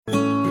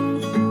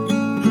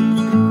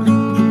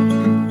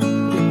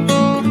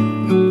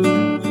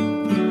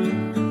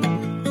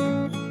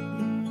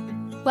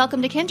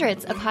Welcome to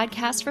Kindreds, a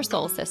podcast for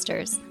soul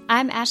sisters.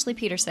 I'm Ashley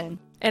Peterson.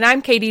 And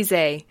I'm Katie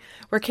Zay.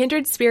 We're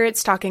kindred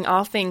spirits talking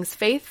all things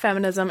faith,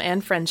 feminism,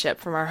 and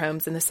friendship from our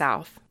homes in the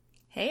South.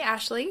 Hey,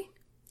 Ashley.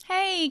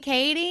 Hey,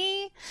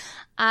 Katie.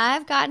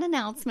 I've got an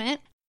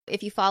announcement.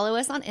 If you follow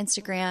us on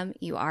Instagram,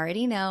 you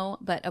already know,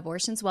 but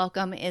Abortions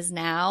Welcome is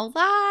now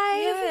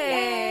live.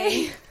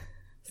 Yay!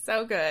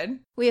 So good.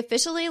 We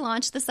officially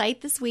launched the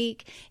site this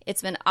week.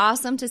 It's been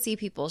awesome to see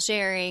people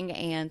sharing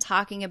and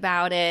talking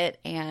about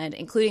it and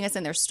including us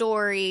in their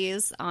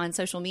stories on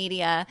social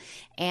media.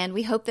 And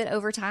we hope that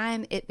over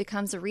time it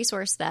becomes a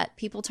resource that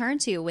people turn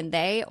to when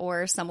they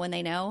or someone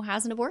they know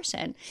has an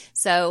abortion.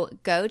 So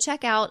go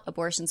check out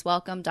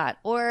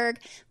abortionswelcome.org.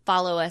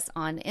 Follow us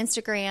on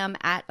Instagram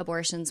at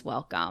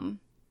abortionswelcome.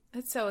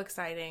 It's so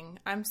exciting.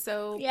 I'm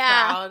so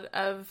proud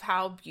of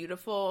how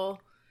beautiful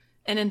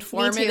and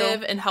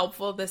informative and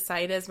helpful this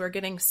site is. We're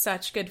getting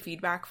such good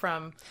feedback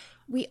from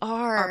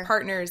our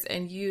partners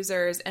and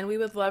users, and we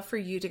would love for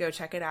you to go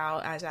check it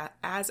out,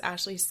 as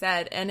Ashley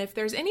said. And if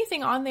there's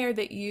anything on there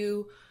that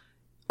you,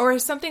 or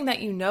something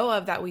that you know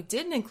of that we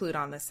didn't include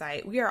on the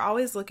site, we are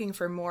always looking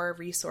for more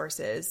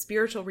resources,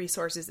 spiritual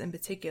resources in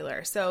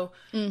particular. So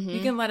you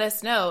can let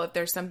us know if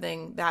there's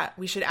something that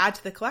we should add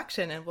to the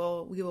collection, and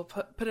we will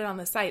put it on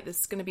the site.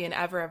 This is going to be an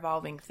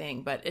ever-evolving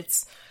thing, but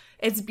it's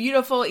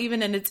beautiful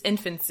even in its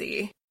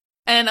infancy.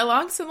 And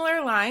along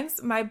similar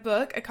lines, my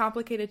book, A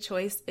Complicated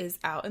Choice, is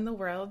out in the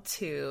world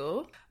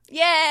too.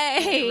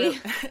 Yay!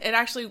 It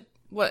actually, it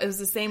was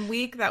the same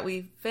week that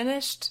we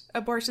finished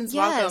Abortions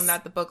Welcome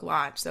that the book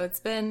launched. So it's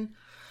been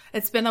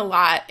a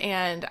lot,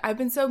 and I've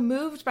been so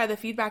moved by the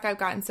feedback I've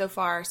gotten so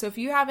far. So if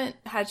you haven't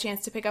had a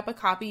chance to pick up a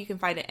copy, you can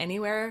find it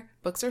anywhere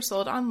books are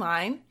sold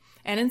online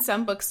and in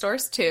some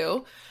bookstores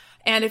too.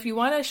 And if you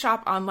want to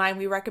shop online,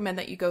 we recommend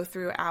that you go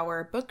through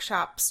our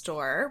bookshop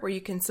store where you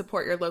can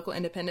support your local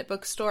independent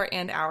bookstore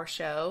and our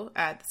show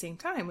at the same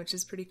time, which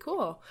is pretty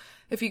cool.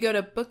 If you go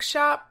to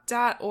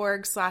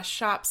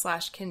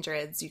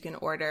bookshop.org/shop/kindreds, you can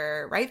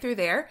order right through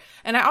there.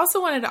 And I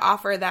also wanted to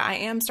offer that I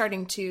am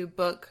starting to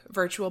book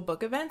virtual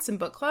book events and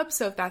book clubs.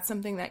 So if that's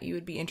something that you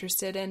would be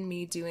interested in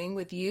me doing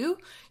with you,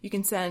 you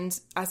can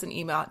send us an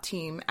email at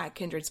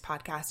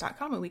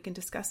team@kindredspodcast.com and we can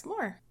discuss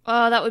more.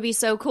 Oh, that would be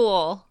so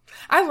cool.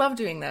 I love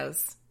doing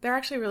those. They're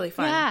actually really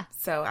fun. Yeah.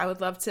 So I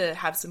would love to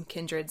have some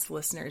Kindreds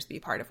listeners be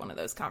part of one of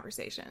those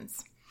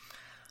conversations.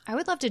 I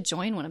would love to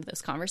join one of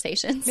those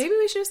conversations. Maybe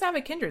we should just have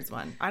a Kindreds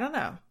one. I don't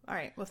know. All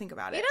right, we'll think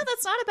about it. You know,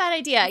 that's not a bad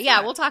idea.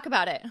 Yeah, we'll talk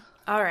about it.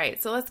 All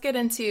right, so let's get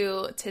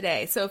into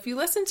today. So if you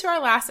listened to our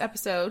last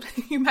episode,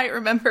 you might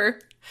remember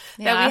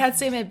that we had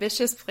some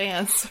ambitious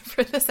plans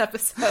for this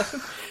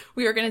episode.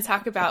 We were going to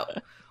talk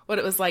about what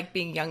it was like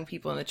being young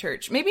people in the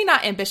church. Maybe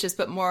not ambitious,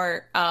 but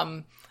more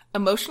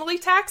emotionally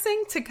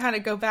taxing, to kind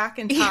of go back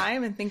in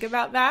time and think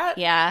about that.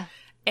 Yeah.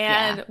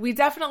 And we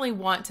definitely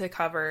want to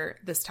cover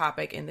this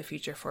topic in the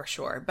future for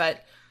sure.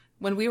 But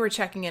when we were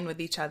checking in with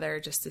each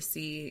other just to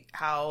see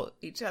how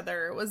each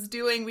other was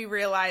doing, we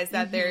realized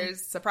that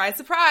there's, surprise,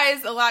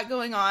 surprise, a lot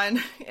going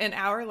on in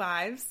our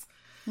lives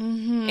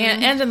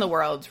and in the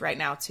world right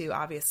now too,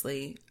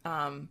 obviously.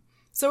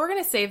 So we're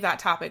going to save that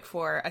topic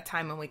for a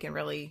time when we can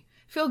really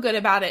feel good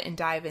about it and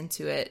dive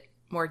into it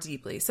more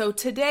deeply. So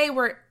today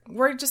we're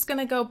just going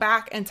to go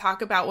back and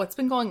talk about what's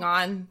been going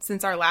on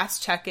since our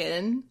last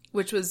check-in,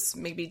 which was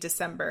maybe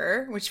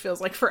December, which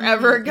feels like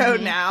forever ago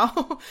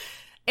now.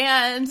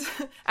 And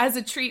as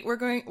a treat, we're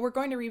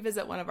going to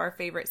revisit one of our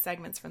favorite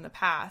segments from the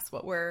past,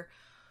 what we're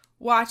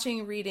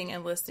watching, reading,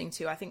 and listening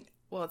to. I think,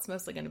 well, it's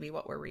mostly going to be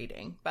what we're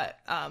reading, but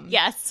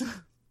yes,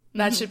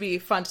 that should be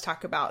fun to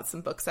talk about,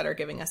 some books that are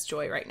giving us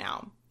joy right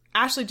now.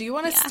 Ashley, do you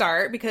want to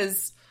start?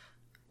 Because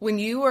when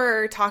you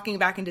were talking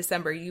back in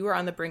December, you were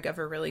on the brink of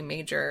a really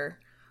major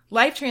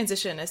life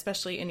transition,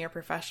 especially in your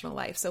professional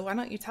life. So why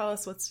don't you tell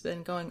us what's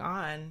been going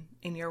on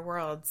in your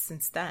world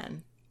since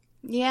then?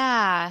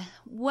 Yeah.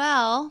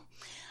 Well,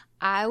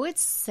 I would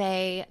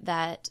say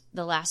that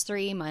the last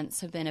 3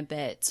 months have been a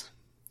bit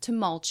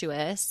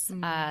tumultuous.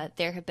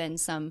 There have been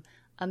some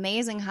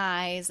amazing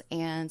highs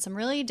and some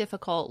really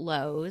difficult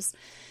lows.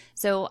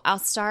 So I'll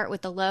start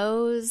with the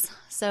lows,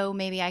 so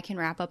maybe I can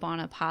wrap up on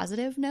a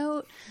positive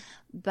note.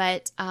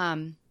 But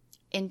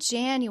in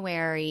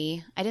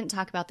January, I didn't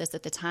talk about this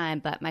at the time,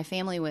 but my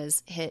family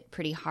was hit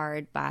pretty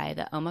hard by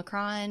the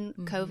Omicron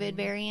COVID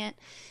variant.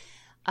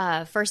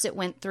 First, it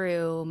went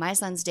through my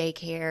son's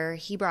daycare.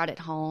 He brought it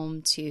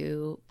home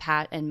to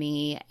Pat and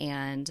me,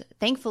 and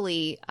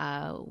thankfully,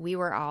 we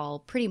were all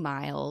pretty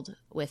mild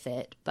with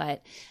it.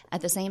 But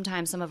at the same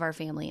time, some of our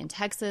family in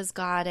Texas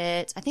got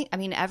it.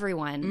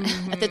 Everyone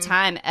at the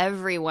time,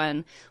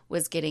 everyone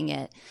was getting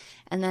it.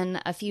 And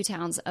then a few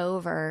towns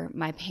over,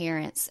 my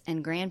parents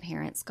and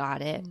grandparents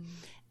got it.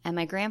 And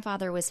my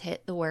grandfather was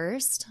hit the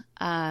worst.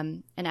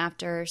 And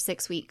after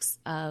 6 weeks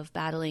of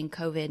battling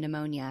COVID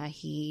pneumonia,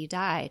 he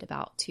died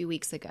about 2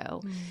 weeks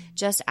ago,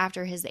 just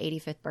after his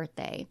 85th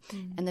birthday.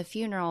 And the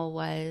funeral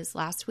was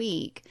last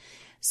week.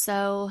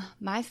 So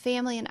my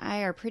family and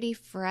I are pretty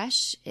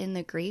fresh in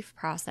the grief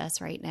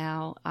process right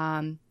now.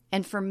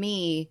 And for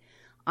me,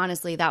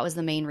 honestly, that was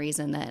the main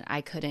reason that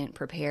I couldn't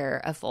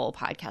prepare a full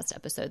podcast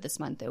episode this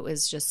month. It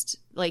was just,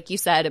 like you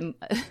said,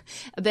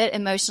 a bit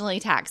emotionally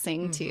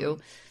taxing to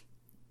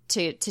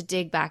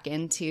dig back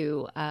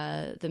into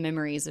the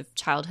memories of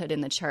childhood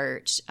in the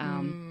church,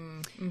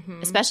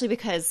 especially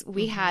because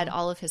we had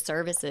all of his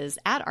services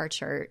at our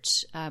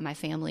church, my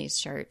family's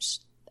church,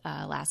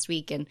 last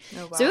week, and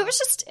so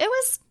it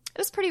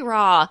was pretty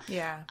raw.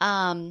 Yeah.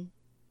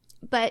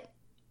 But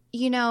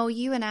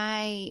you and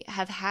I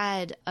have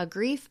had a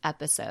grief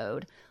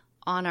episode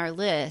on our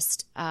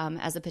list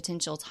as a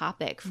potential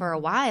topic for a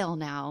while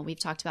now. We've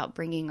talked about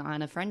bringing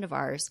on a friend of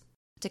ours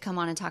to come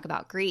on and talk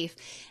about grief.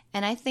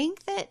 And I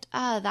think that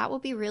that will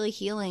be really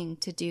healing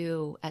to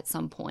do at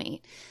some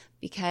point,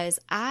 because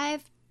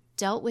I've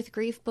dealt with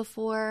grief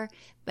before,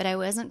 but I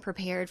wasn't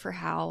prepared for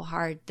how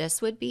hard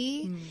this would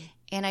be.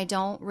 And I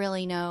don't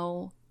really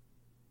know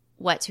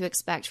what to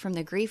expect from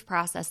the grief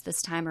process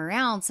this time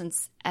around,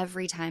 since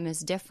every time is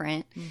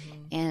different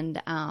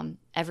and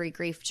every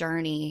grief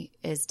journey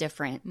is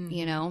different,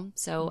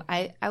 So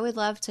I would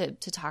love to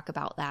talk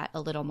about that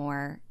a little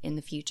more in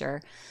the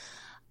future.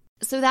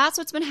 So that's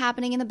what's been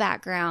happening in the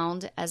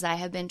background as I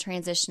have been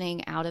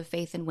transitioning out of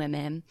Faith in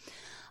Women.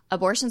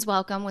 Abortions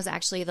Welcome was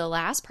actually the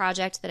last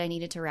project that I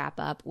needed to wrap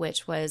up,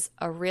 which was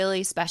a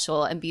really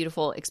special and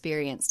beautiful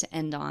experience to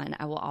end on.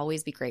 I will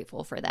always be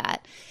grateful for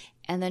that.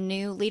 And the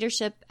new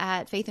leadership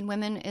at Faith in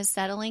Women is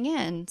settling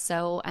in.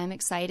 So I'm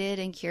excited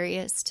and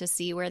curious to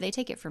see where they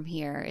take it from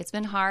here. It's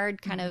been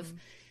hard kind of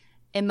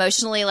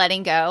emotionally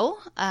letting go.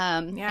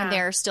 And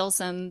there are still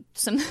some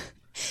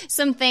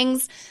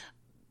things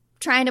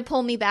trying to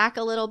pull me back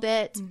a little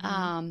bit.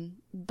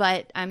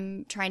 But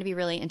I'm trying to be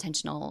really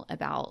intentional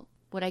about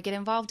what I get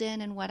involved in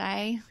and what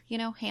I,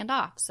 hand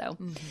off. So,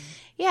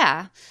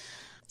 yeah.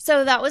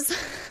 So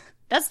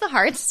that's the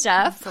hard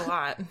stuff. It's a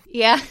lot.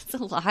 Yeah, it's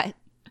a lot.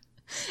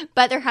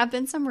 But there have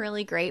been some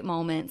really great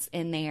moments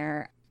in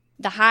there.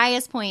 The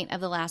highest point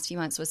of the last few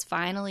months was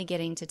finally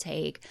getting to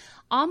take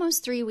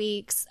almost 3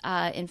 weeks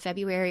in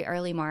February,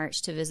 early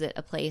March to visit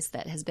a place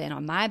that has been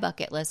on my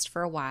bucket list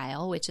for a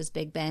while, which is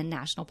Big Bend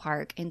National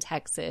Park in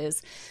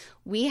Texas.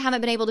 We haven't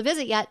been able to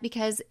visit yet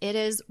because it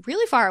is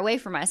really far away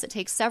from us. It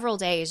takes several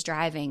days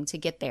driving to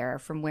get there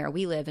from where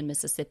we live in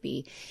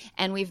Mississippi.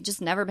 And we've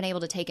just never been able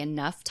to take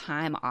enough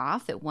time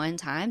off at one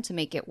time to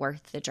make it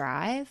worth the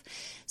drive.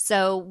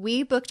 So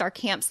we booked our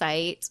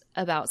campsite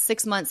about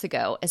 6 months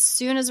ago, as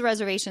soon as the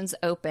reservations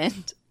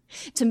opened,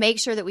 to make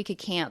sure that we could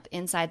camp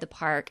inside the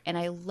park. And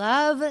I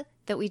love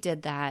that we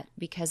did that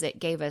because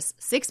it gave us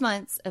 6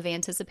 months of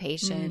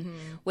anticipation,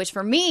 which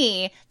for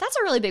me, that's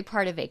a really big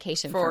part of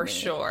vacation for me. For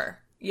sure.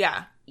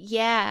 Yeah.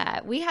 Yeah.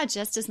 We had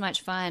just as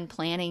much fun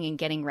planning and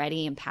getting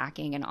ready and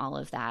packing and all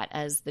of that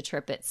as the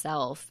trip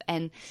itself.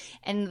 And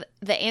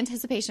the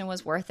anticipation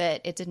was worth it.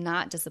 It did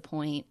not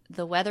disappoint.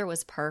 The weather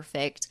was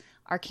perfect.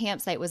 Our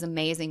campsite was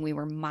amazing. We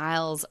were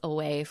miles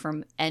away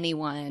from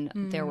anyone.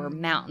 There were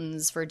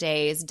mountains for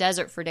days,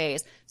 desert for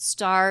days,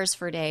 stars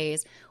for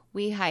days.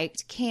 We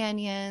hiked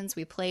canyons.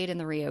 We played in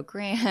the Rio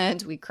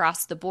Grande. We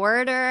crossed the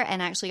border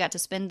and actually got to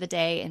spend the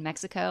day in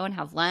Mexico and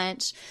have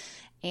lunch.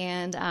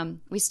 And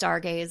we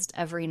stargazed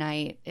every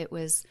night. It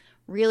was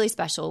really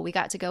special. We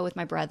got to go with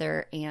my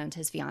brother and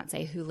his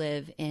fiance who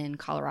live in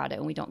Colorado,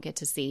 and we don't get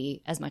to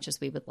see as much as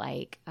we would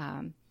like.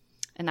 And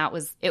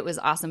it was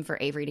awesome for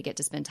Avery to get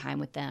to spend time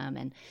with them.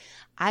 And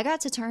I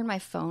got to turn my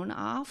phone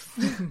off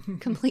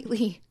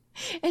completely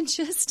and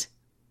just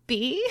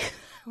be.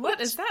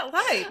 What is that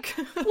like?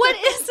 What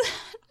is that?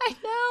 I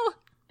know.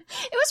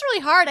 It was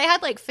really hard. I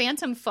had like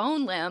phantom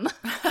phone limb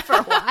for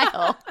a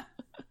while.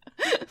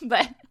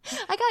 But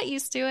I got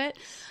used to it.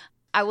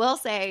 I will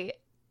say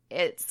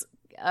it's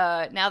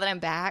now that I'm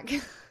back,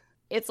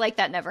 it's like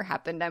that never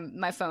happened.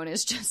 My phone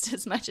is just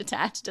as much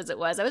attached as it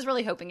was. I was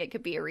really hoping it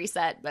could be a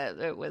reset, but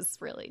it was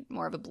really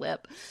more of a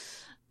blip.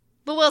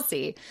 But we'll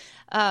see.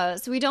 So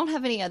we don't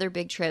have any other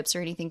big trips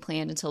or anything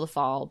planned until the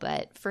fall.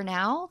 But for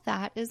now,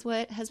 that is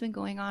what has been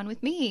going on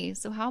with me.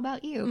 So how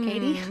about you,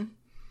 Katie?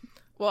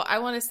 Well, I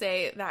want to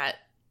say that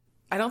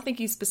I don't think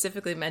you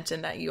specifically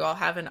mentioned that you all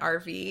have an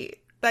RV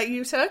that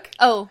you took.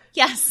 Oh,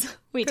 yes,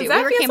 we do.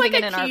 We were camping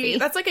in an RV.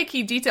 That's like a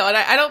key detail. And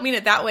I don't mean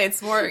it that way.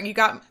 It's more,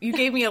 you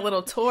gave me a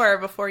little tour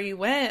before you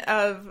went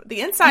of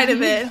the inside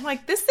of it. I'm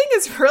like, this thing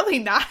is really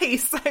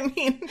nice. I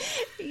mean,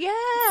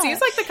 yeah, seems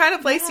like the kind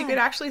of place you could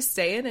actually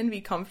stay in and be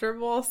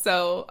comfortable.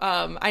 So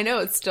I know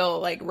it's still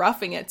like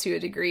roughing it to a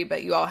degree,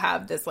 but you all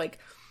have this like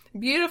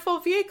beautiful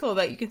vehicle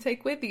that you can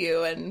take with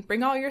you and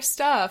bring all your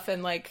stuff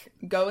and like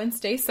go and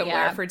stay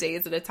somewhere for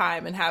days at a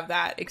time and have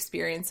that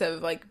experience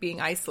of like being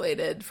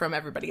isolated from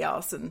everybody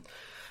else. And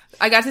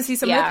I got to see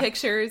some of the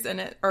pictures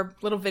or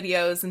little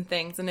videos and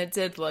things, and it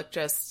did look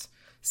just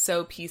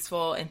so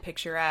peaceful and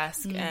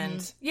picturesque.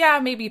 And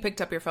maybe you picked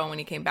up your phone when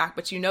you came back,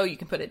 but you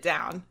can put it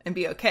down and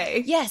be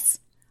okay. Yes.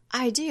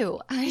 I do.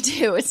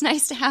 It's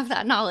nice to have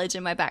that knowledge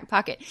in my back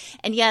pocket.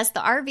 And yes, the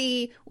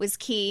RV was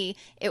key.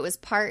 It was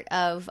part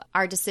of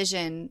our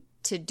decision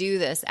to do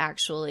this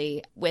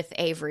actually with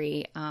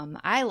Avery.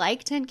 I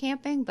like tent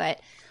camping, but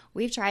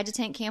We've tried to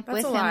tent camp That's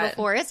with a him lot.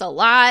 before. It's a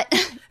lot.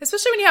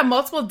 Especially when you have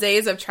multiple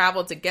days of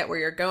travel to get where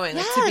you're going.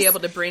 Like, to be Yes. able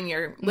to bring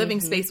your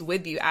living space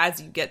with you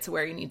as you get to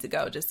where you need to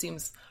go just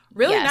seems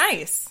really Yes.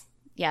 nice.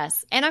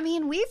 Yes. And I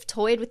mean, we've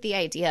toyed with the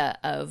idea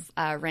of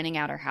renting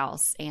out our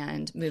house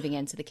and moving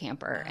into the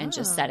camper and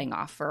just setting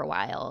off for a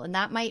while. And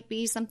that might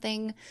be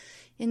something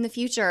in the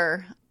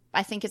future.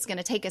 I think it's going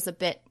to take us a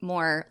bit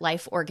more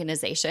life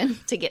organization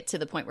to get to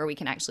the point where we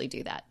can actually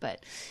do that.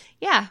 But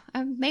yeah,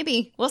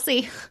 maybe. We'll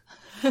see.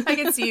 I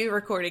can see you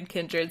recording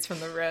Kindreds from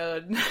the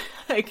road.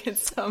 Like in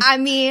some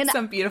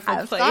beautiful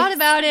I've place. thought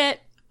about it.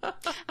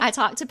 I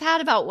talked to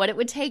Pat about what it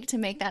would take to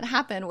make that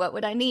happen. What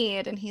would I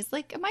need? And he's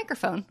like, a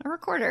microphone, a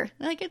recorder.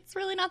 Like, it's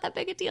really not that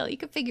big a deal. You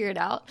can figure it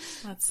out.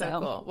 That's so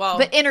cool. Well,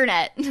 but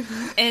internet.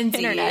 Indeed.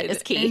 Internet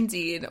is key.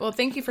 Indeed. Well,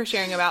 thank you for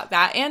sharing about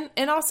that.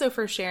 And also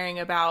for sharing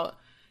about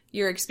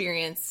your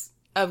experience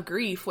of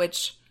grief,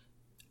 which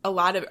a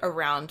lot of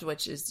around,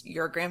 which is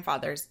your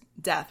grandfather's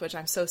death, which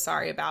I'm so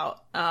sorry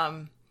about.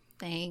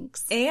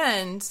 Thanks.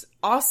 And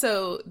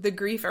also the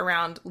grief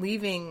around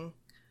leaving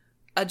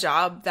a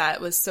job that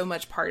was so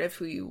much part of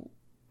who you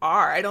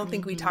are. I don't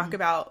think we talk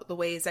about the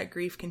ways that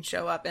grief can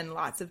show up in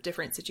lots of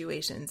different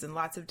situations and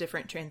lots of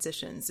different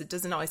transitions. It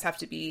doesn't always have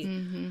to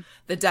be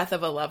the death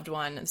of a loved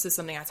one. This is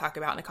something I talk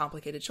about in A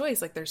Complicated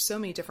Choice. Like, there's so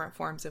many different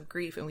forms of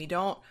grief, and we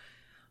don't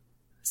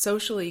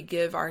socially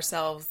give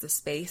ourselves the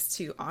space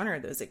to honor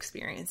those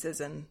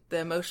experiences and the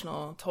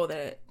emotional toll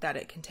that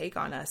it can take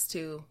on us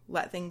to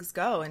let things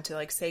go and to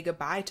like say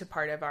goodbye to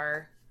part of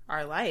our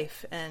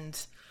life. And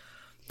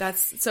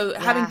that's so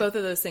having both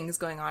of those things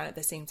going on at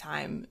the same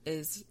time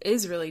is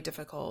really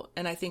difficult.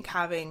 And I think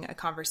having a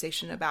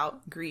conversation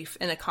about grief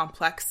in a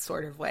complex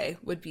sort of way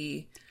would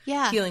be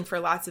healing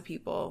for lots of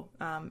people,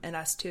 and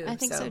us too. I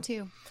think so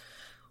too.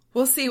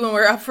 We'll see when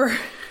we're up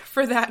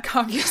for that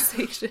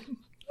conversation.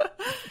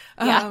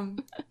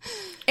 And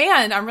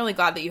I'm really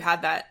glad that you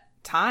had that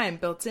time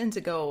built in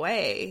to go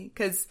away,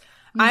 because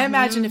I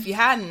imagine if you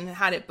hadn't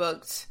had it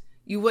booked,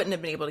 you wouldn't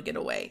have been able to get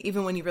away,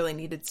 even when you really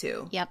needed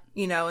to. Yep.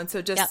 You know, and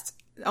so just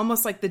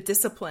almost like the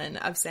discipline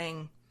of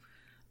saying,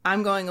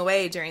 I'm going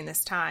away during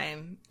this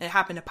time. It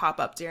happened to pop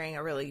up during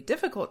a really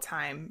difficult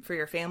time for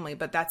your family,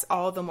 but that's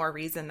all the more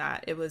reason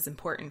that it was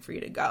important for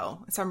you to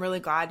go. So I'm really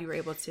glad you were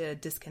able to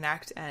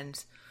disconnect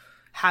and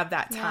have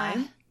that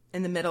time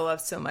in the middle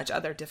of so much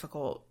other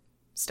difficult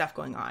stuff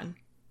going on.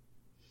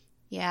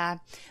 Yeah.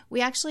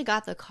 We actually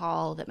got the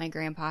call that my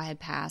grandpa had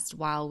passed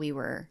while we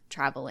were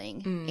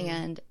traveling.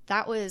 And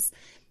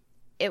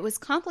it was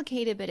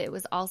complicated, but it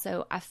was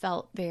also, I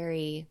felt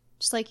very,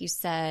 just like you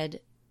said,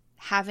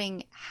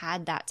 having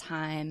had that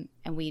time,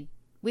 and we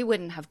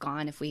wouldn't have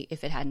gone if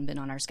it hadn't been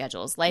on our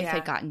schedules. Life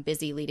had gotten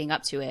busy leading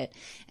up to it.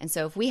 And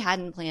so if we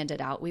hadn't planned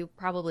it out, we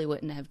probably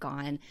wouldn't have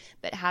gone.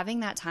 But having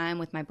that time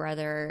with my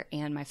brother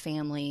and my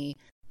family,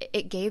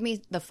 it gave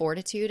me the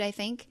fortitude, I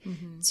think,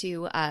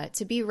 to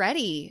be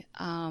ready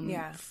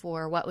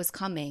for what was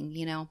coming.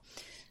 You know,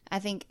 I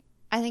think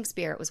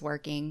Spirit was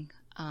working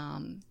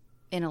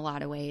in a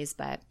lot of ways,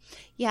 but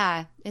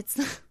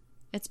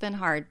it's been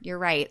hard. You're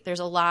right.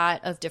 There's a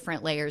lot of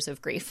different layers of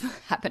grief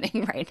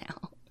happening right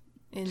now.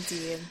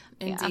 Indeed.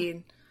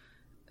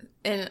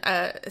 In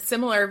a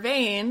similar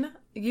vein,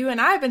 you and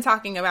I have been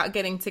talking about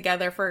getting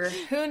together for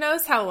who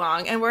knows how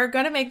long, and we're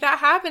going to make that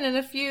happen in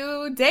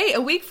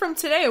a week from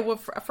today,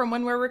 from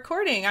when we're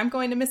recording. I'm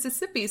going to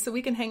Mississippi so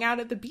we can hang out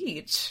at the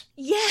beach.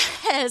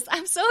 Yes,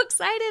 I'm so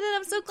excited, and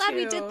I'm so glad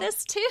we did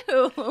this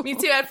too. Me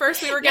too. At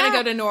first we were going to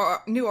go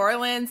to New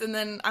Orleans, and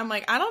then I'm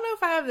like, I don't know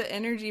if I have the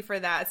energy for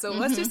that, so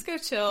let's just go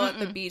chill at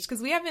the beach,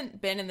 because we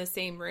haven't been in the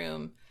same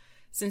room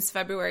since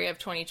February of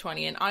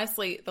 2020. And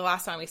honestly, the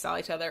last time we saw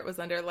each other, it was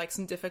under like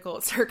some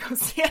difficult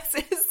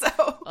circumstances.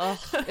 So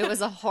it was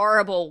a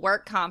horrible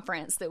work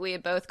conference that we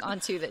had both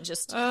gone to that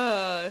just,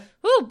 oh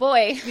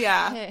boy.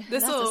 Yeah.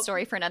 That's a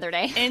story for another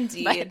day.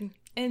 Indeed.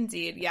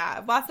 Indeed.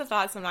 Yeah. Lots of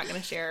thoughts I'm not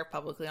going to share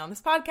publicly on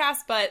this podcast,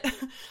 but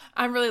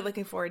I'm really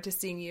looking forward to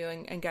seeing you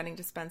and getting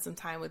to spend some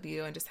time with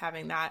you and just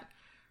having that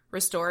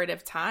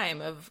restorative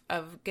time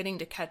of getting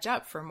to catch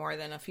up for more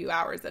than a few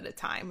hours at a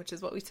time, which is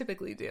what we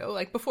typically do.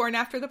 Like before and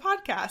after the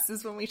podcast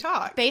is when we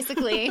talk.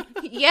 Basically.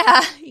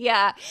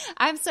 Yeah.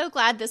 I'm so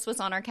glad this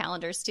was on our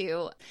calendars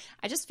too.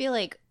 I just feel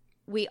like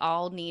we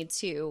all need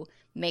to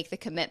make the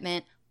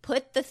commitment,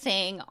 put the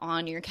thing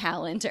on your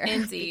calendar.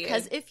 Indeed.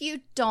 Because if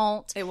you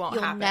don't,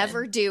 you'll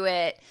never do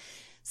it.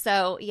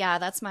 So yeah,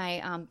 that's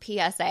my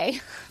PSA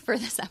for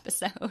this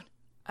episode.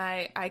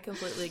 I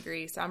completely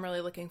agree. So I'm really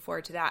looking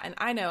forward to that. And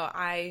I know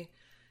I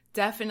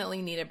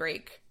definitely need a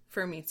break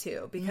for me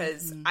too,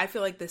 because I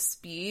feel like the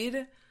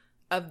speed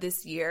of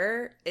this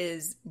year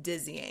is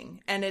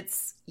dizzying, and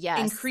it's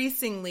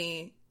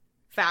increasingly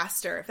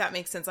faster, if that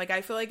makes sense. Like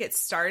I feel like it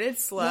started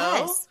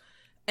slow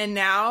and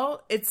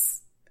now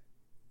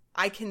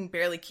I can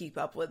barely keep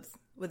up with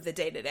the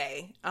day to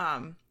day.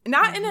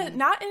 Not in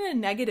a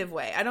negative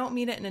way. I don't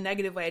mean it in a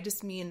negative way. I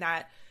just mean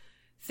that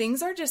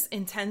things are just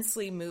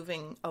intensely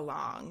moving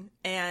along.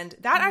 And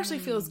that actually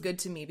feels good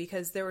to me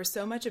because there was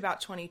so much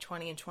about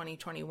 2020 and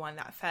 2021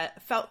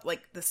 that felt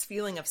like this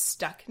feeling of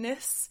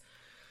stuckness.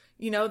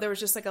 You know, there was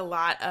just like a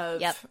lot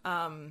of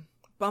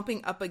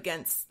bumping up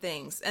against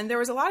things. And there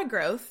was a lot of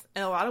growth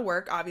and a lot of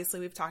work. Obviously,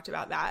 we've talked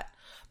about that.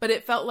 But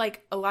it felt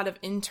like a lot of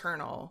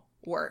internal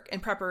work in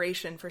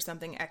preparation for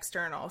something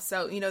external.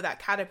 So, you know, that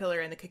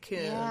caterpillar in the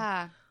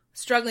cocoon,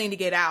 struggling to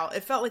get out.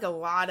 It felt like a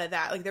lot of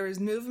that. Like there was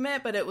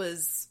movement, but it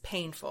was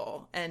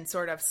painful and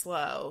sort of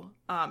slow.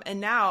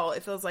 And now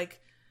it feels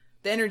like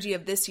the energy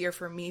of this year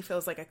for me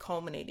feels like a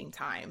culminating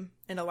time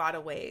in a lot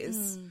of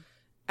ways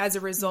as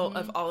a result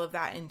of all of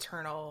that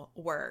internal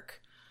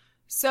work.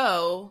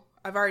 So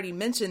I've already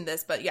mentioned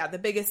this, but yeah, the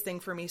biggest thing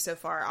for me so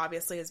far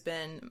obviously has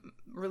been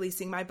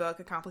releasing my book,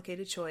 A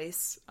Complicated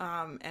Choice.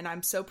 And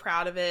I'm so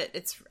proud of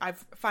it.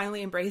 I've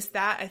finally embraced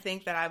that. I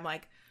think that I'm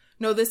like,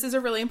 no, this is a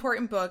really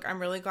important book.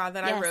 I'm really glad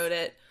that I wrote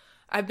it.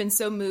 I've been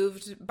so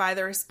moved by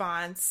the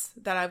response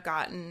that I've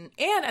gotten.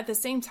 And at the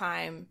same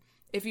time,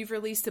 if you've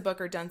released a book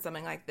or done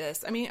something like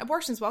this, I mean,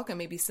 Abortion's Welcome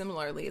maybe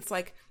similarly. It's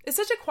like, it's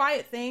such a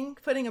quiet thing,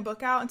 putting a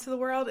book out into the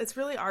world. It's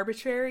really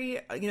arbitrary.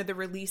 You know, the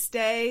release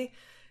day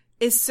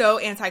is so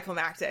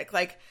anticlimactic.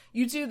 Like,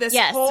 you do this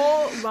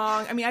whole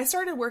long... I mean, I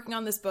started working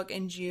on this book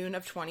in June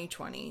of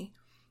 2020.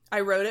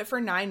 I wrote it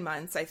for 9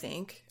 months, I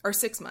think, or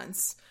 6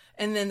 months.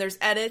 And then there's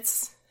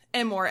edits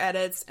and more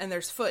edits, and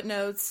there's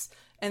footnotes,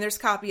 and there's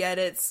copy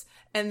edits,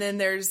 and then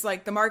there's,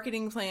 like, the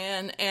marketing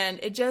plan, and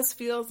it just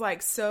feels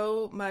like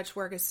so much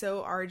work is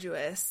so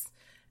arduous.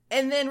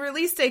 And then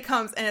release day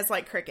comes, and it's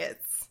like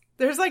crickets.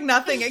 There's like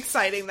nothing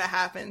exciting that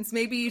happens.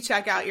 Maybe you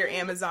check out your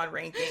Amazon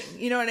ranking.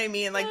 You know what I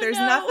mean? Like there's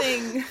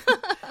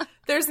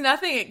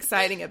nothing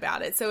exciting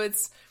about it. So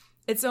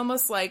it's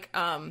almost like,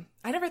 I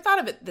never thought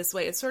of it this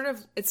way. It's sort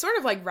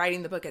of like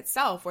writing the book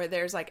itself, where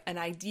there's like an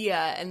idea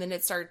and then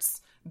it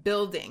starts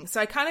building. So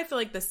I kind of feel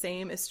like the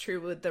same is true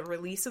with the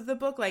release of the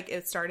book. Like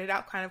it started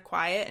out kind of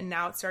quiet and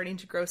now it's starting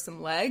to grow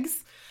some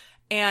legs.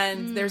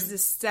 And there's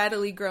this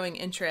steadily growing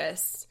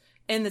interest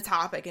in the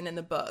topic and in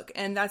the book.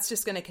 And that's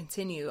just going to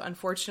continue,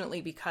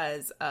 unfortunately,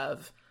 because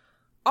of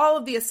all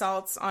of the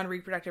assaults on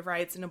reproductive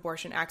rights and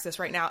abortion access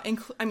right now.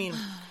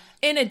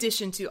 In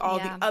addition to all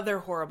the other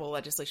horrible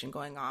legislation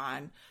going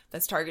on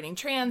that's targeting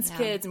trans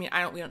kids. I mean,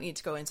 we don't need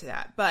to go into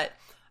that. But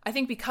I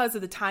think because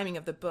of the timing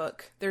of the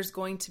book, there's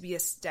going to be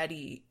a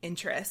steady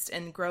interest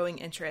and growing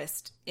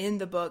interest in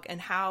the book and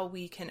how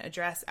we can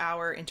address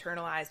our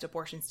internalized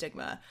abortion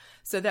stigma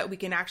so that we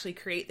can actually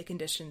create the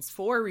conditions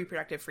for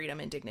reproductive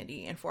freedom and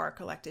dignity and for our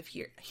collective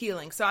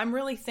healing. So I'm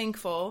really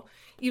thankful,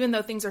 even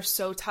though things are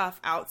so tough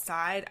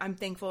outside, I'm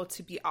thankful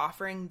to be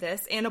offering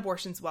this and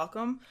Abortion's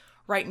Welcome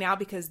right now,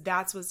 because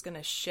that's what's going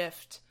to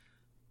shift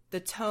the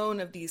tone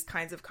of these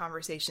kinds of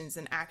conversations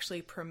and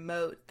actually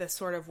promote the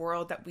sort of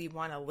world that we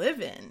want to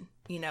live in,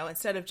 you know,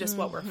 instead of just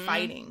what we're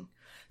fighting.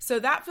 So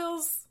that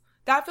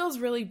feels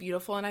really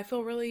beautiful, and I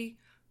feel really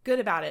good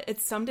about it.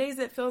 Some days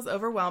it feels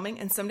overwhelming,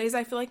 and some days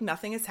I feel like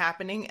nothing is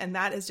happening, and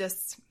that is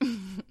just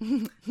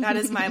that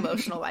is my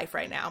emotional life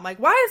right now. I'm like,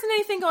 why isn't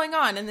anything going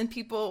on? And then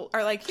people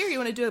are like, here, you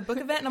want to do a book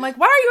event? And I'm like,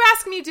 why are you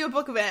asking me to do a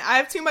book event? I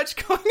have too much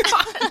going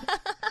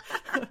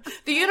on.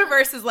 The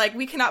universe is like,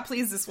 we cannot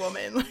please this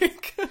woman.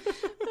 Like, that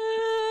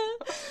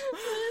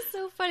is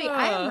so funny.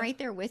 I am right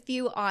there with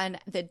you on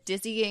the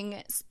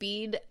dizzying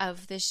speed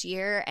of this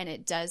year, and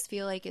it does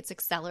feel like it's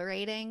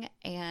accelerating,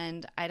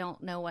 and I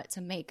don't know what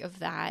to make of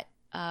that.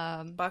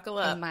 Buckle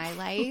up. In my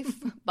life.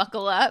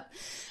 Buckle up.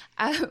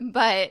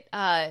 But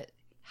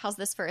how's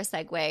this for a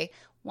segue?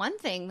 One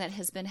thing that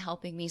has been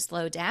helping me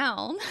slow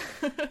down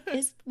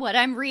is what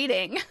I'm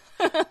reading.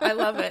 I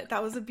love it.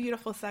 That was a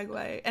beautiful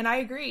segue. And I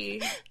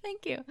agree.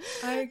 Thank you.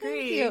 I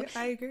agree. Thank you.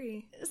 I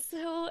agree.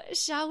 So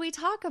shall we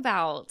talk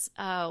about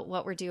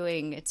what we're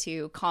doing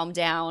to calm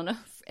down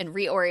and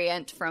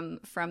reorient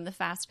from the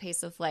fast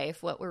pace of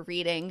life, what we're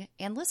reading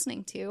and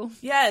listening to?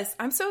 Yes.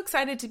 I'm so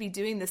excited to be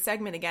doing this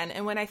segment again.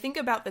 And when I think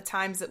about the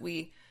time that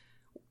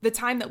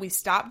we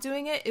stopped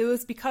doing it, it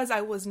was because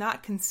I was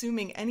not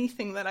consuming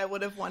anything that I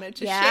would have wanted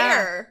to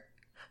share.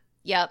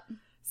 Yep.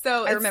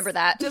 So I remember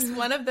that. Just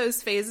one of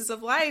those phases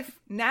of life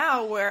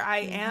now where I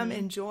am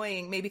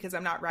enjoying, maybe because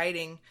I'm not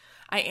writing,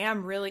 I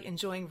am really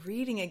enjoying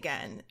reading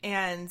again.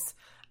 And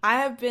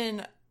I have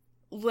been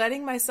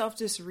letting myself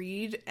just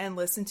read and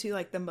listen to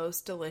like the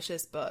most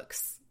delicious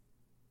books.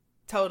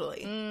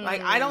 Totally.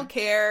 Like, I don't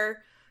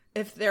care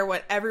if they're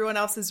what everyone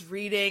else is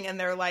reading and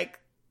they're like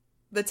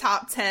the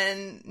top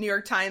 10 New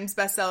York Times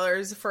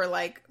bestsellers for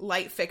like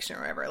light fiction or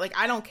whatever. Like,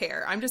 I don't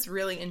care. I'm just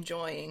really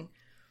enjoying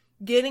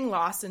getting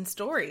lost in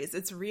stories.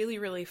 It's really,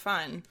 really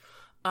fun.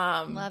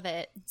 Love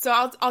it. So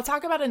I'll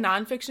talk about a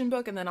nonfiction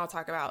book and then I'll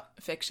talk about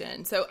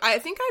fiction. So I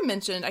think I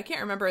mentioned, I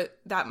can't remember,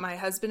 that my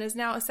husband is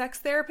now a sex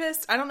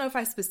therapist. I don't know if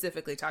I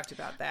specifically talked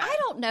about that. I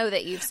don't know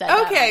that you've said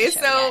that. Okay,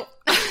 so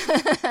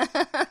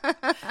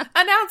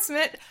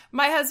announcement.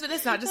 My husband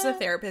is not just a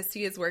therapist.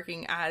 He is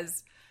working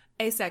as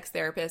a sex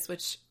therapist,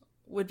 which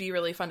would be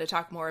really fun to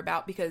talk more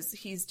about because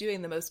he's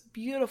doing the most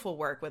beautiful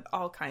work with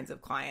all kinds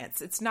of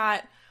clients. It's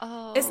not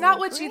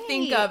what you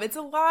think of. It's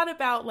a lot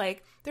about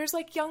like, there's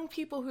like young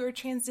people who are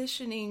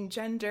transitioning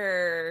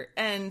gender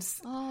and,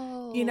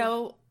 you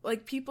know,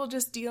 like people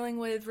just dealing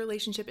with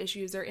relationship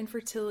issues or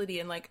infertility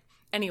and like,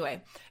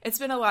 anyway, it's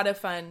been a lot of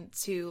fun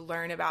to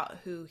learn about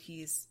who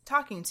he's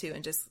talking to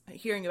and just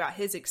hearing about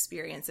his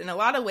experience. In a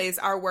lot of ways,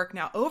 our work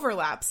now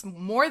overlaps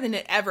more than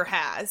it ever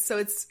has. So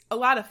it's a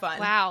lot of fun.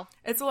 Wow.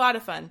 It's a lot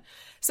of fun.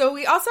 So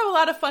we also have a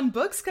lot of fun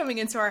books coming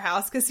into our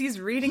house because he's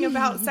reading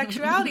about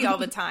sexuality all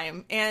the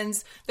time.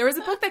 And there was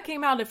a book that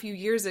came out a few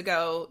years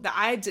ago that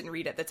I didn't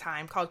read at the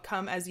time called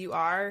Come As You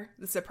Are,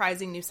 The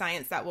Surprising New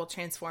Science That Will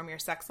Transform Your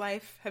Sex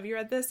Life. Have you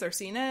read this or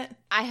seen it?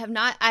 I have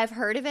not. I've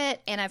heard of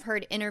it and I've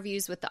heard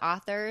interviews with the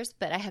authors,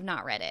 but I have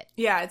not read it.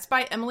 Yeah, it's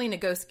by Emily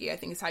Nagoski, I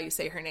think is how you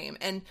say her name.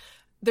 And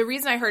the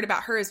reason I heard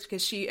about her is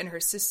because she and her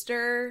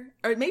sister,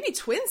 or maybe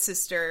twin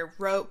sister,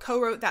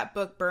 co-wrote that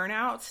book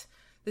Burnout,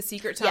 The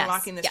Secret to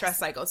Unlocking the Stress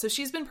Cycle. So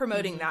she's been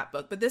promoting that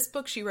book, but this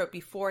book she wrote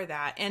before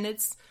that. And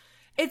it's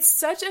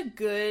such a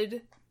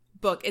good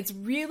book. It's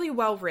really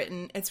well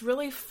written. It's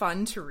really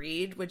fun to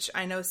read, which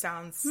I know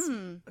sounds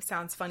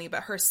funny,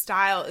 but her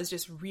style is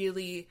just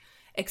really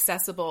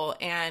accessible.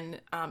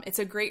 And it's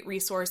a great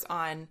resource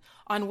on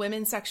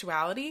women's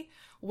sexuality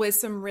with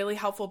some really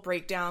helpful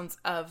breakdowns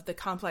of the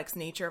complex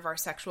nature of our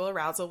sexual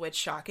arousal, which,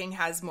 shocking,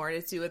 has more to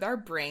do with our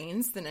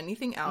brains than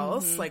anything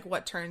else, like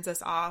what turns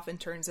us off and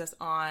turns us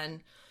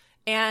on.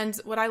 And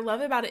what I love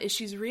about it is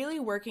she's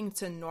really working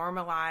to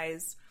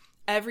normalize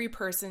every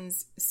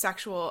person's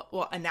sexual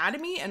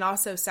anatomy and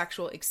also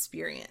sexual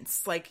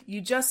experience. Like, you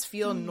just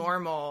feel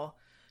normal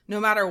no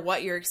matter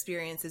what your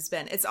experience has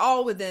been. It's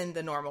all within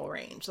the normal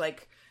range.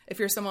 Like, if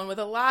you're someone with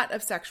a lot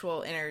of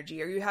sexual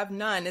energy or you have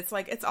none, it's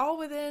like, it's all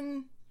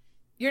within...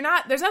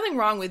 there's nothing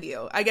wrong with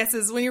you, I guess,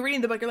 is when you're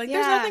reading the book, you're like,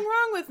 there's nothing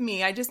wrong with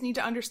me. I just need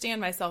to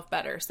understand myself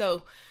better.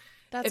 So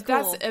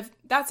if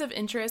that's of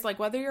interest, like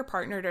whether you're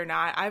partnered or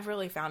not, I've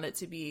really found it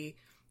to be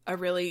a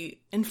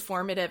really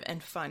informative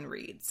and fun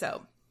read.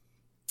 So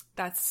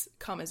that's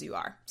Come As You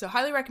Are. So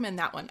highly recommend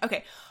that one.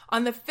 Okay.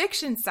 On the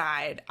fiction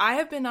side, I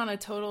have been on a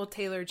total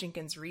Taylor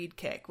Jenkins Reid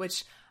kick,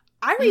 which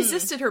I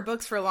resisted her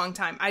books for a long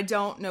time. I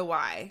don't know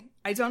why.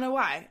 I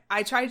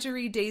tried to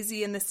read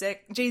Daisy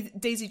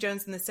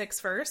Jones and the Six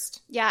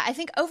first. Yeah, I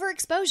think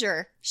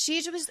overexposure.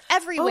 She was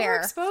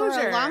everywhere for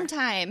a long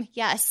time.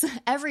 Yes,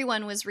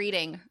 everyone was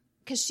reading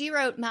because she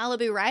wrote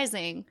Malibu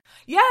Rising.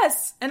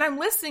 Yes, and I'm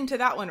listening to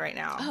that one right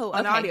now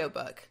on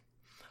audiobook.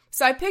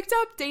 So I picked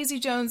up Daisy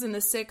Jones and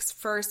the Six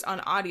first on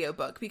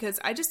audiobook because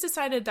I just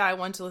decided that I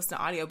wanted to listen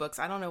to audiobooks.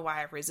 I don't know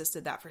why I've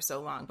resisted that for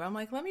so long, but I'm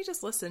like, let me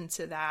just listen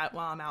to that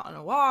while I'm out on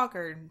a walk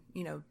or,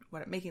 you know,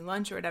 making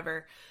lunch or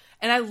whatever.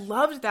 And I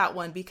loved that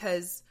one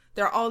because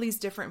there are all these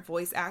different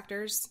voice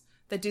actors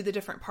that do the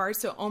different parts.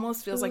 So it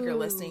almost feels like you're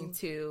listening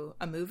to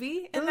a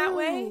movie in that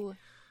way,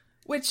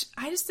 which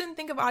I just didn't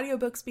think of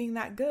audiobooks being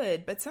that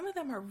good, but some of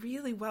them are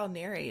really well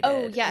narrated.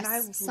 Oh,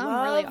 yes. And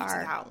some really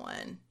are.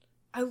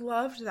 I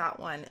loved that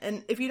one.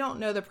 And if you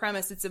don't know the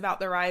premise, it's about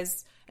the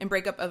rise and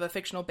breakup of a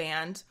fictional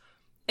band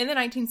in the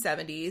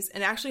 1970s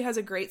and actually has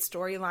a great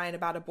storyline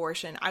about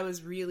abortion. I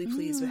was really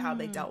pleased with how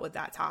they dealt with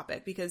that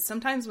topic because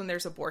sometimes when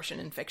there's abortion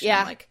in fiction,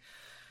 I'm like,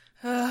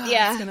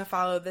 it's going to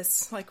follow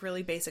this like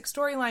really basic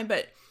storyline.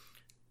 But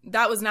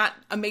that was not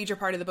a major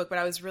part of the book, but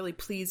I was really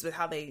pleased with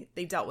how they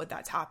dealt with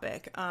that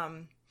topic.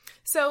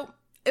 So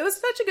it was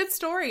such a good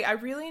story. I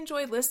really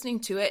enjoyed listening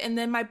to it. And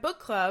then my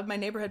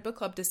neighborhood book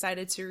club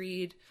decided to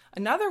read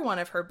another one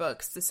of her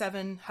books, The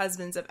Seven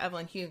Husbands of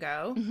Evelyn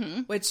Hugo,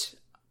 which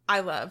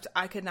I loved.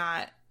 I could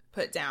not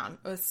put down.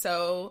 It was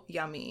so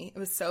yummy. It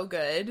was so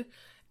good.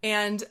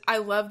 And I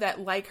love that,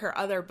 like her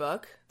other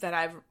book that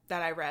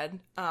I read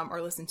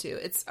or listened to,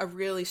 it's a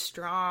really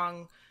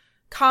strong,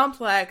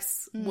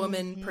 complex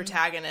woman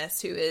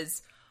protagonist who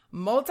is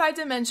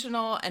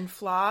multidimensional and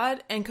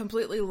flawed and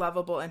completely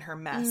lovable in her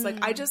mess.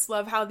 Like, I just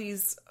love how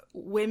these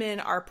women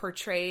are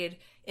portrayed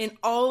in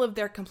all of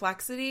their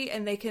complexity,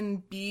 and they can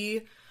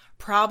be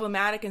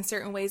problematic in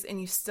certain ways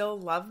and you still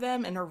love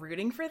them and are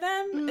rooting for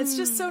them. It's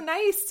just so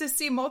nice to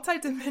see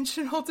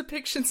multidimensional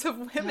depictions of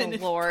women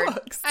in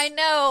books. I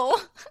know.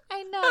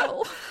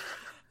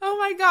 Oh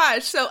my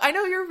gosh. So I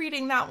know you're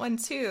reading that one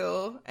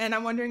too, and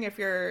I'm wondering if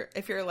you're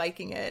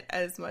liking it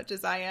as much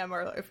as I am,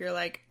 or if you're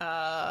like,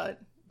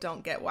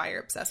 don't get why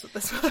you're obsessed with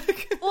this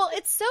book. Well,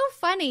 it's so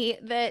funny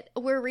that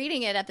we're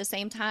reading it at the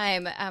same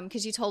time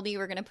because you told me you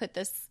were going to put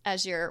this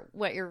as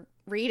what you're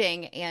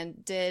reading,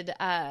 and did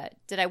I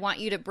want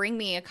you to bring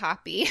me a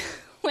copy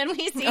when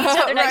we see each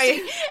other next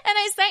week? And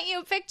I sent you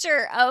a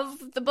picture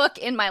of the book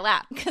in my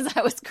lap because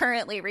I was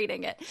currently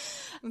reading it. It's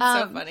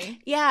so funny.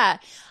 Yeah.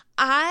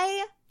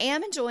 I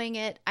am enjoying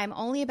it. I'm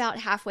only about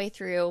halfway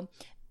through.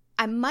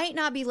 I might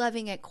not be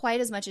loving it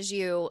quite as much as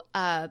you,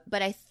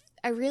 but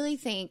I really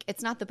think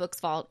it's not the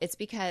book's fault. It's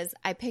because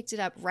I picked it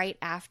up right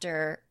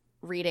after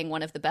reading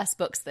one of the best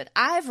books that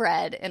I've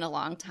read in a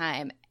long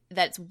time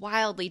that's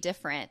wildly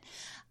different.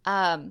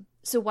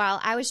 So while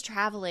I was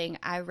traveling,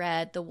 I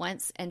read The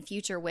Once and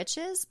Future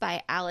Witches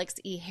by Alex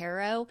E.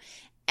 Harrow,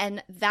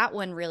 and that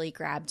one really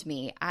grabbed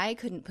me. I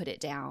couldn't put it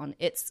down.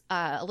 It's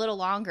a little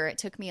longer. It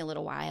took me a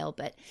little while,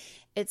 but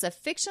it's a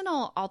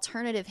fictional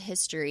alternative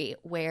history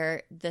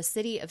where the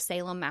city of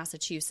Salem,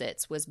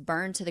 Massachusetts was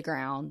burned to the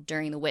ground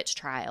during the witch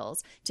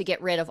trials to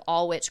get rid of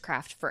all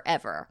witchcraft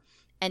forever.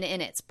 And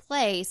in its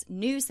place,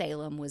 New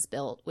Salem was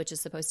built, which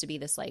is supposed to be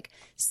this like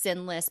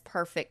sinless,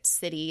 perfect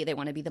city. They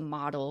want to be the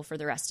model for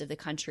the rest of the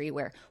country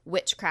where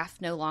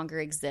witchcraft no longer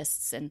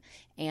exists.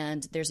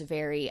 And there's a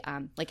very,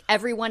 like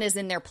everyone is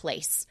in their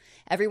place.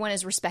 Everyone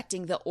is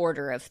respecting the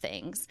order of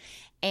things.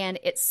 And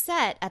it's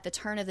set at the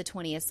turn of the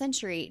 20th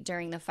century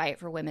during the fight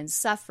for women's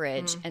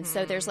suffrage. And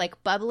so there's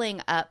like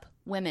bubbling up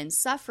women's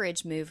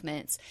suffrage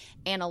movements.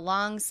 And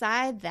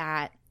alongside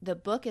that, the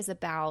book is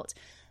about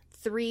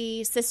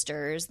three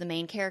sisters, the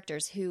main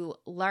characters, who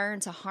learn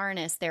to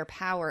harness their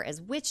power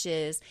as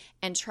witches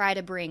and try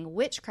to bring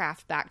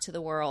witchcraft back to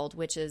the world,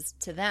 which is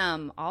to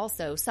them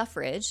also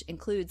suffrage,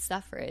 includes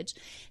suffrage,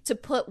 to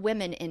put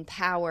women in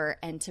power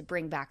and to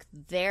bring back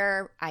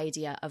their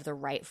idea of the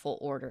rightful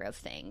order of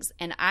things.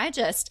 And I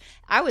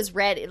was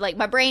ready, like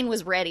my brain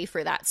was ready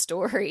for that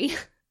story.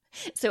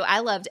 So I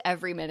loved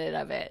every minute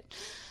of it.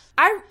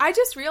 I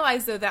just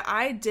realized, though, that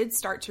I did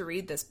start to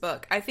read this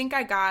book. I think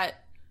I got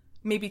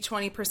maybe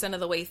 20% of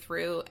the way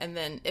through, and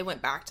then it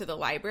went back to the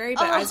library.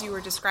 But as you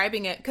were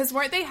describing it, because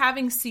weren't they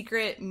having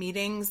secret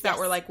meetings that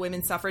were like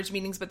women's suffrage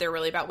meetings, but they're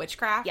really about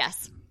witchcraft?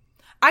 Yes.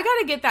 I got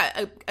to get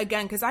that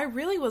again, because I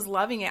really was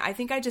loving it. I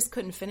think I just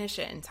couldn't finish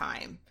it in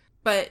time.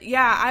 But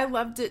yeah, I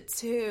loved it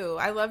too.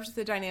 I loved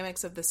the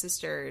dynamics of the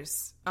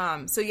sisters.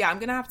 So yeah, I'm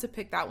going to have to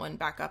pick that one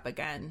back up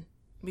again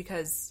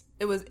because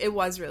it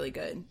was really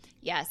good.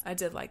 Yes. I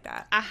did like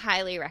that. I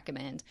highly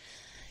recommend.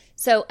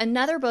 So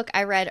another book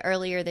I read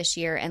earlier this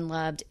year and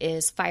loved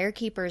is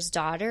Firekeeper's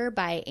Daughter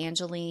by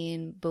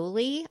Angeline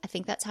Boulley. I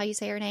think that's how you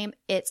say her name.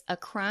 It's a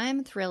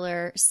crime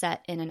thriller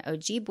set in an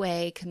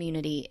Ojibwe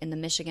community in the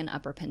Michigan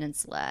Upper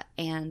Peninsula.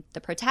 And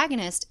the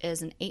protagonist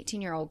is an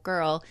 18-year-old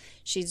girl.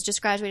 She's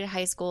just graduated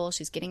high school.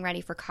 She's getting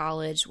ready for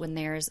college when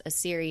there's a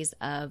series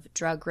of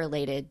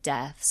drug-related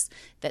deaths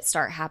that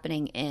start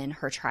happening in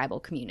her tribal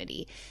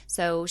community.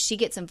 So she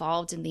gets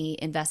involved in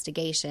the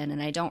investigation,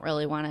 and I don't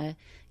really want to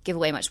give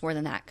away much more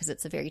than that because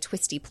it's a very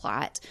twisty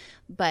plot.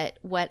 But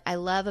what I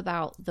love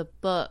about the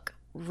book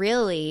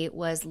really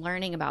was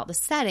learning about the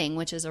setting,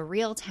 which is a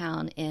real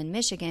town in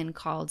Michigan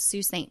called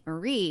Sault Ste.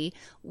 Marie,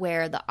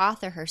 where the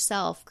author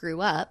herself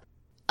grew up.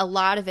 A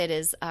lot of it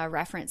is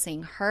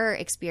referencing her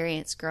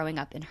experience growing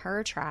up in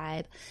her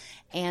tribe.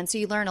 And so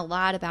you learn a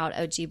lot about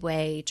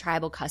Ojibwe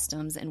tribal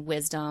customs and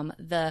wisdom.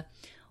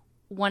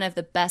 One of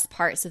the best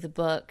parts of the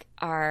book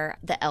are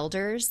the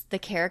elders, the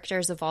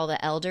characters of all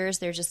the elders.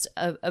 They're just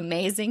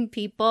amazing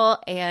people,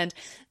 and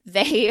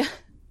they,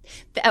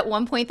 at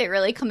one point, they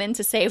really come in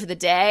to save the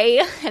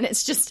day, and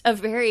it's just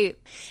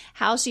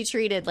how she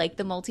treated like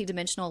the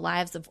multidimensional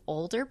lives of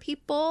older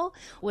people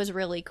was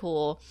really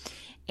cool.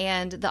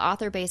 And the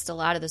author based a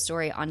lot of the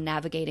story on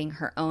navigating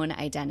her own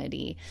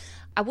identity.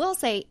 I will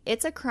say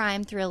it's a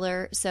crime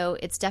thriller, so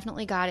it's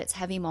definitely got its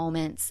heavy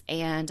moments,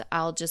 and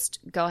I'll just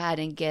go ahead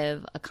and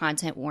give a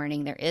content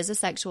warning. There is a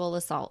sexual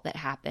assault that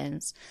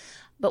happens,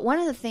 but one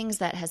of the things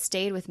that has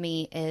stayed with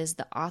me is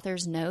the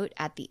author's note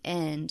at the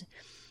end.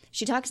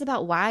 She talks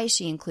about why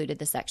she included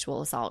the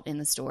sexual assault in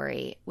the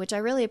story, which I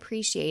really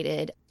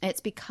appreciated.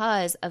 It's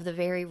because of the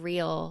very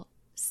real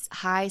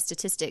high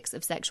statistics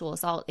of sexual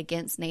assault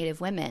against Native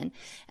women,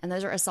 and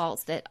those are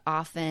assaults that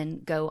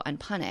often go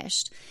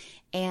unpunished.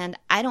 And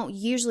I don't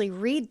usually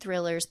read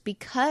thrillers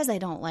because I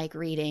don't like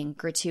reading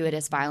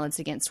gratuitous violence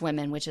against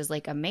women, which is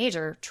like a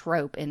major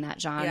trope in that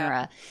genre.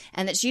 Yeah.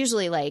 And it's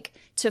usually like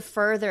to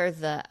further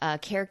the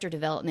character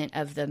development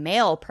of the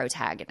male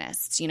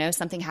protagonists. You know,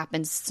 something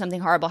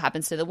horrible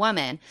happens to the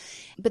woman.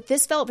 But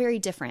this felt very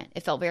different.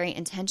 It felt very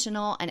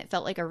intentional, and it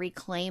felt like a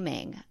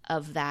reclaiming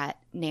of that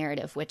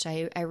narrative, which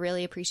I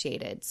really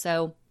appreciated.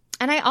 So,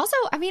 and I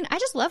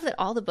just love that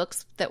all the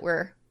books that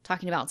we're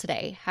talking about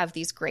today have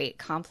these great,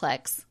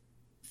 complex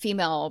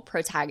female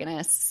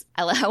protagonists.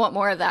 I want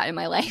more of that in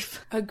my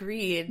life.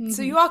 Agreed. Mm-hmm.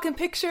 So you all can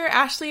picture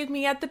Ashley and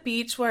me at the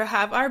beach where we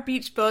have our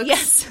beach books.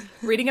 Yes.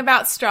 Reading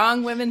about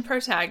strong women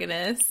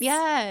protagonists.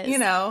 Yes. You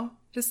know,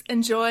 just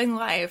enjoying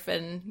life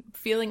and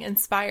feeling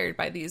inspired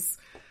by these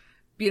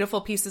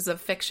beautiful pieces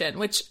of fiction,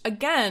 which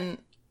again,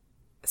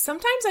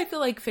 sometimes I feel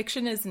like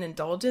fiction is an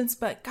indulgence,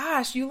 but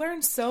gosh, you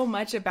learn so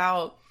much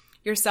about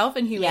yourself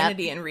and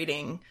humanity in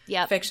reading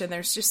fiction.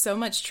 There's just so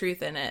much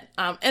truth in it.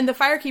 And The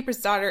Firekeeper's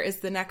Daughter is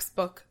the next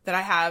book that I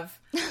have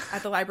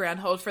at the library on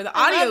hold for the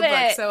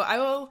audiobook. So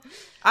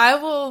I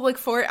will look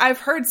forward. I've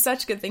heard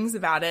such good things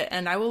about it,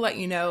 and I will let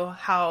you know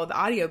how the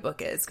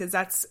audiobook is, because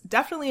that's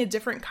definitely a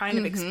different kind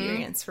of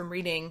experience from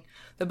reading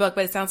the book.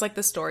 But it sounds like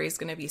the story is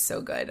going to be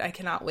so good. I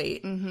cannot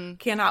wait.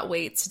 Cannot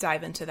wait to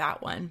dive into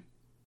that one.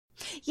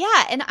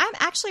 Yeah, and I'm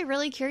actually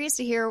really curious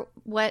to hear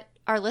what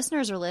our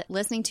listeners are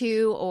listening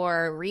to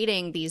or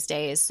reading these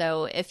days.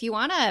 So if you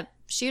want to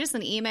shoot us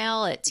an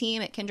email at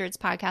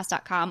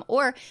team@kindredspodcast.com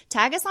or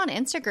tag us on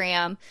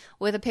Instagram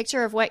with a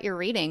picture of what you're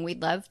reading.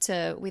 We'd love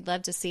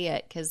to see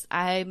it because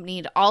I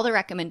need all the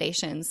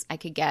recommendations I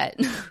could get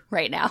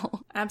right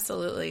now.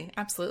 Absolutely.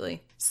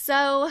 Absolutely.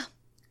 So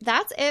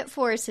that's it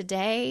for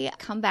today.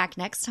 Come back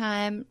next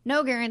time.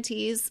 No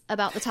guarantees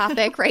about the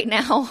topic right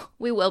now.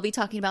 We will be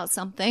talking about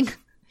something.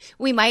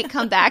 We might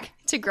come back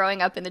to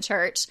growing up in the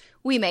church.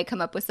 We may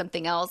come up with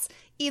something else.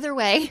 Either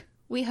way,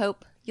 we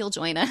hope you'll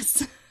join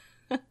us.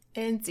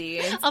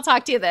 Indeed. I'll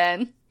talk to you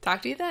then.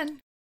 Talk to you then.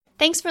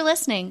 Thanks for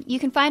listening. You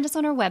can find us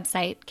on our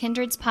website,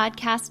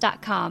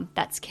 kindredspodcast.com.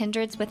 That's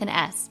kindreds with an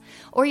S.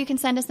 Or you can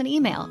send us an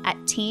email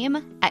at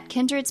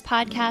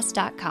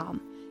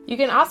team@kindredspodcast.com. You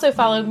can also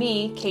follow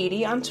me,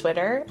 Katie, on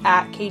Twitter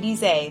at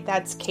KatieZeh.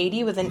 That's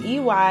Katie with an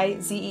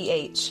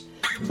EYZEH.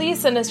 Please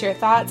send us your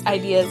thoughts,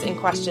 ideas, and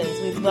questions.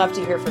 We'd love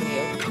to hear from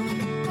you.